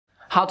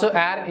How to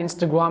add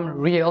Instagram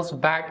Reels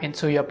back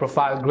into your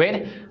profile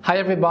grid. Hi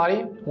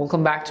everybody,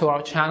 welcome back to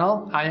our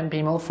channel. I am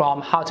Bimal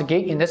from How to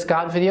Geek. In this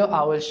guide video,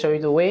 I will show you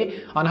the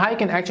way on how you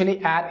can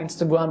actually add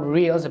Instagram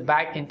Reels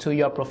back into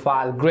your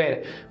profile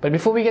grid. But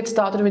before we get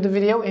started with the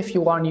video, if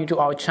you are new to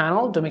our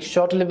channel, do make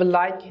sure to leave a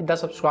like, hit the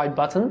subscribe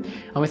button.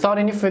 And without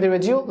any further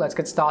ado, let's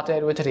get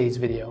started with today's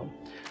video.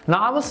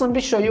 Now I will simply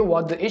show you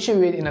what the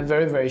issue is in a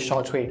very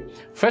short way.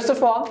 First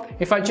of all,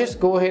 if I just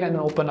go ahead and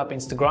open up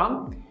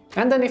Instagram,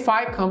 and then if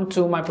I come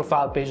to my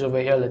profile page over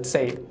here, let's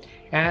say,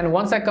 and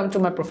once I come to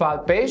my profile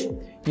page,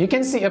 you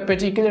can see a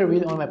particular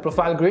reel on my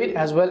profile grid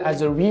as well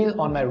as a reel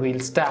on my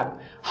Reels tab.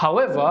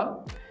 However,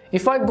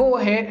 if I go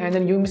ahead and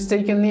then you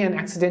mistakenly and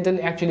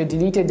accidentally actually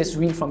deleted this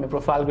reel from your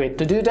profile grid,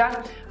 to do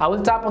that, I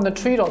will tap on the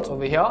three dots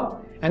over here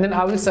and then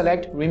I will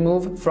select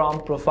remove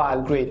from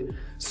profile grid.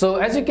 So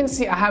as you can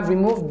see, I have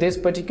removed this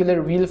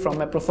particular reel from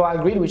my profile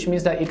grid, which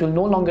means that it will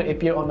no longer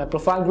appear on my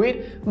profile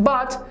grid,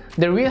 but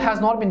the reel has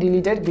not been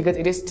deleted because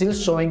it is still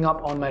showing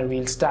up on my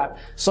Reels tab.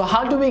 So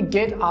how do we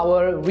get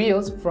our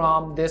reels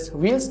from this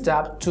Reels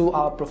tab to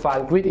our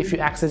profile grid if you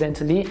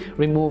accidentally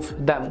remove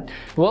them?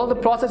 Well, the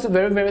process is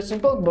very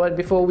simple, but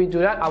before we do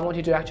that, I want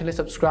you to actually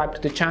subscribe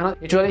to the channel.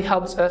 It really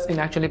helps us in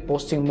actually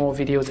posting more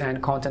videos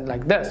and content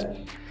like this.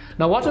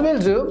 Now what we will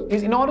do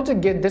is, in order to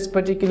get this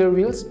particular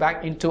reels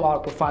back into our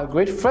profile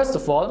grid, first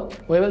of all,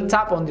 we will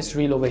tap on this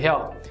reel over here.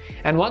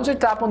 And once we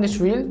tap on this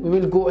reel, we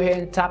will go ahead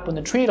and tap on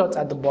the three dots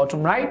at the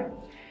bottom right.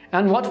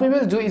 And what we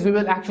will do is we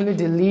will actually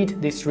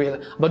delete this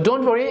reel. But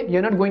don't worry,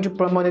 you're not going to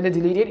permanently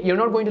delete it. You're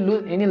not going to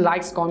lose any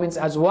likes, comments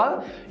as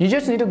well. You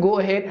just need to go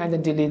ahead and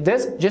then delete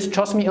this. Just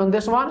trust me on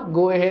this one.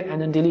 Go ahead and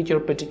then delete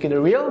your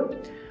particular reel.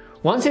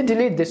 Once you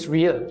delete this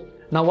reel,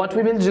 now what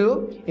we will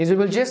do is we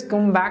will just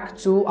come back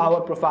to our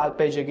profile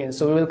page again.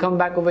 So we will come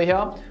back over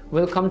here,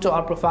 we'll come to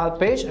our profile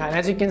page, and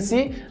as you can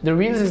see, the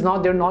reels is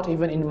not, they're not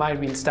even in my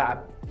Reels tab.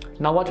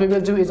 Now what we will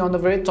do is, on the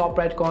very top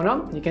right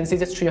corner, you can see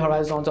this three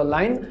horizontal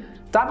lines.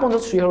 Tap on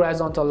those three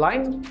horizontal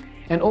lines,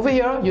 and over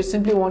here you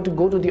simply want to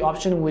go to the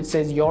option which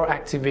says your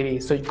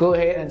activity. So go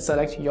ahead and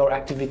select your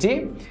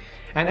activity.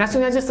 And as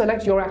soon as you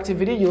select your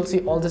activity, you'll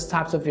see all these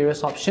types of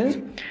various options,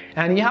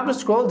 and you have to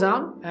scroll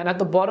down, and at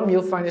the bottom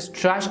you'll find this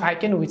trash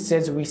icon which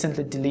says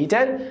recently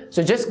deleted.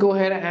 So just go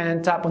ahead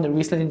and tap on the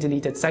recently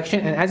deleted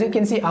section, and as you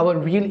can see, our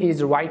reel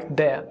is right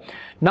there.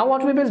 Now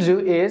what we will do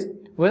is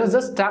we'll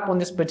just tap on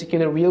this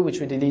particular reel which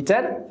we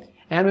deleted,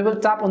 and we will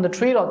tap on the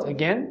three dots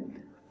again.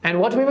 And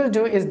what we will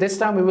do is, this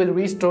time we will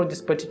restore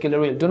this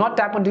particular reel. Do not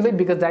tap on delete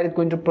because that is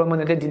going to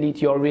permanently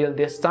delete your reel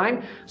this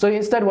time. So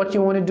instead what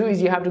you want to do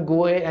is you have to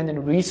go ahead and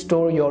then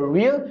restore your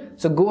reel.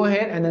 So go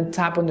ahead and then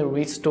tap on the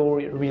restore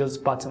reels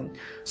button.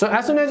 So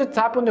as soon as you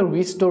tap on the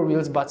restore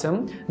reels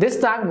button, this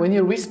time when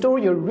you restore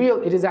your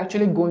reel, it is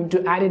actually going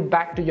to add it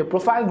back to your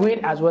profile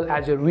grid as well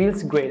as your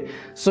Reels grid.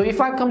 So if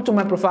I come to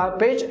my profile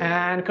page,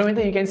 and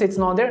currently you can see it's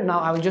not there, now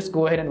I will just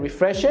go ahead and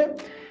refresh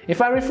it. If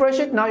I refresh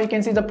it, now you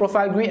can see the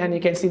profile grid and you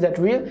can see that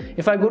reel.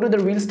 If I go to the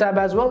Reels tab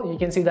as well, you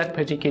can see that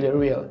particular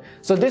reel.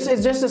 So this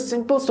is just a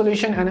simple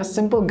solution and a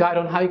simple guide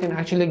on how you can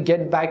actually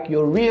get back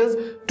your reels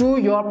to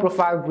your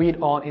profile grid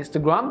on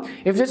Instagram.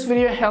 If this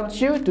video helped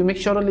you, do make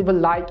sure to leave a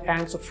like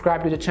and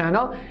subscribe to the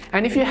channel.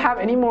 And if you have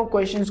any more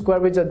questions,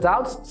 queries or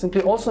doubts,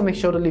 simply also make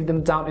sure to leave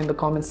them down in the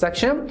comment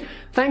section.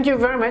 Thank you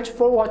very much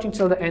for watching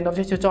till the end of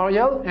this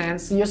tutorial,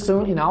 and see you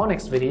soon in our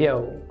next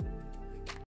video.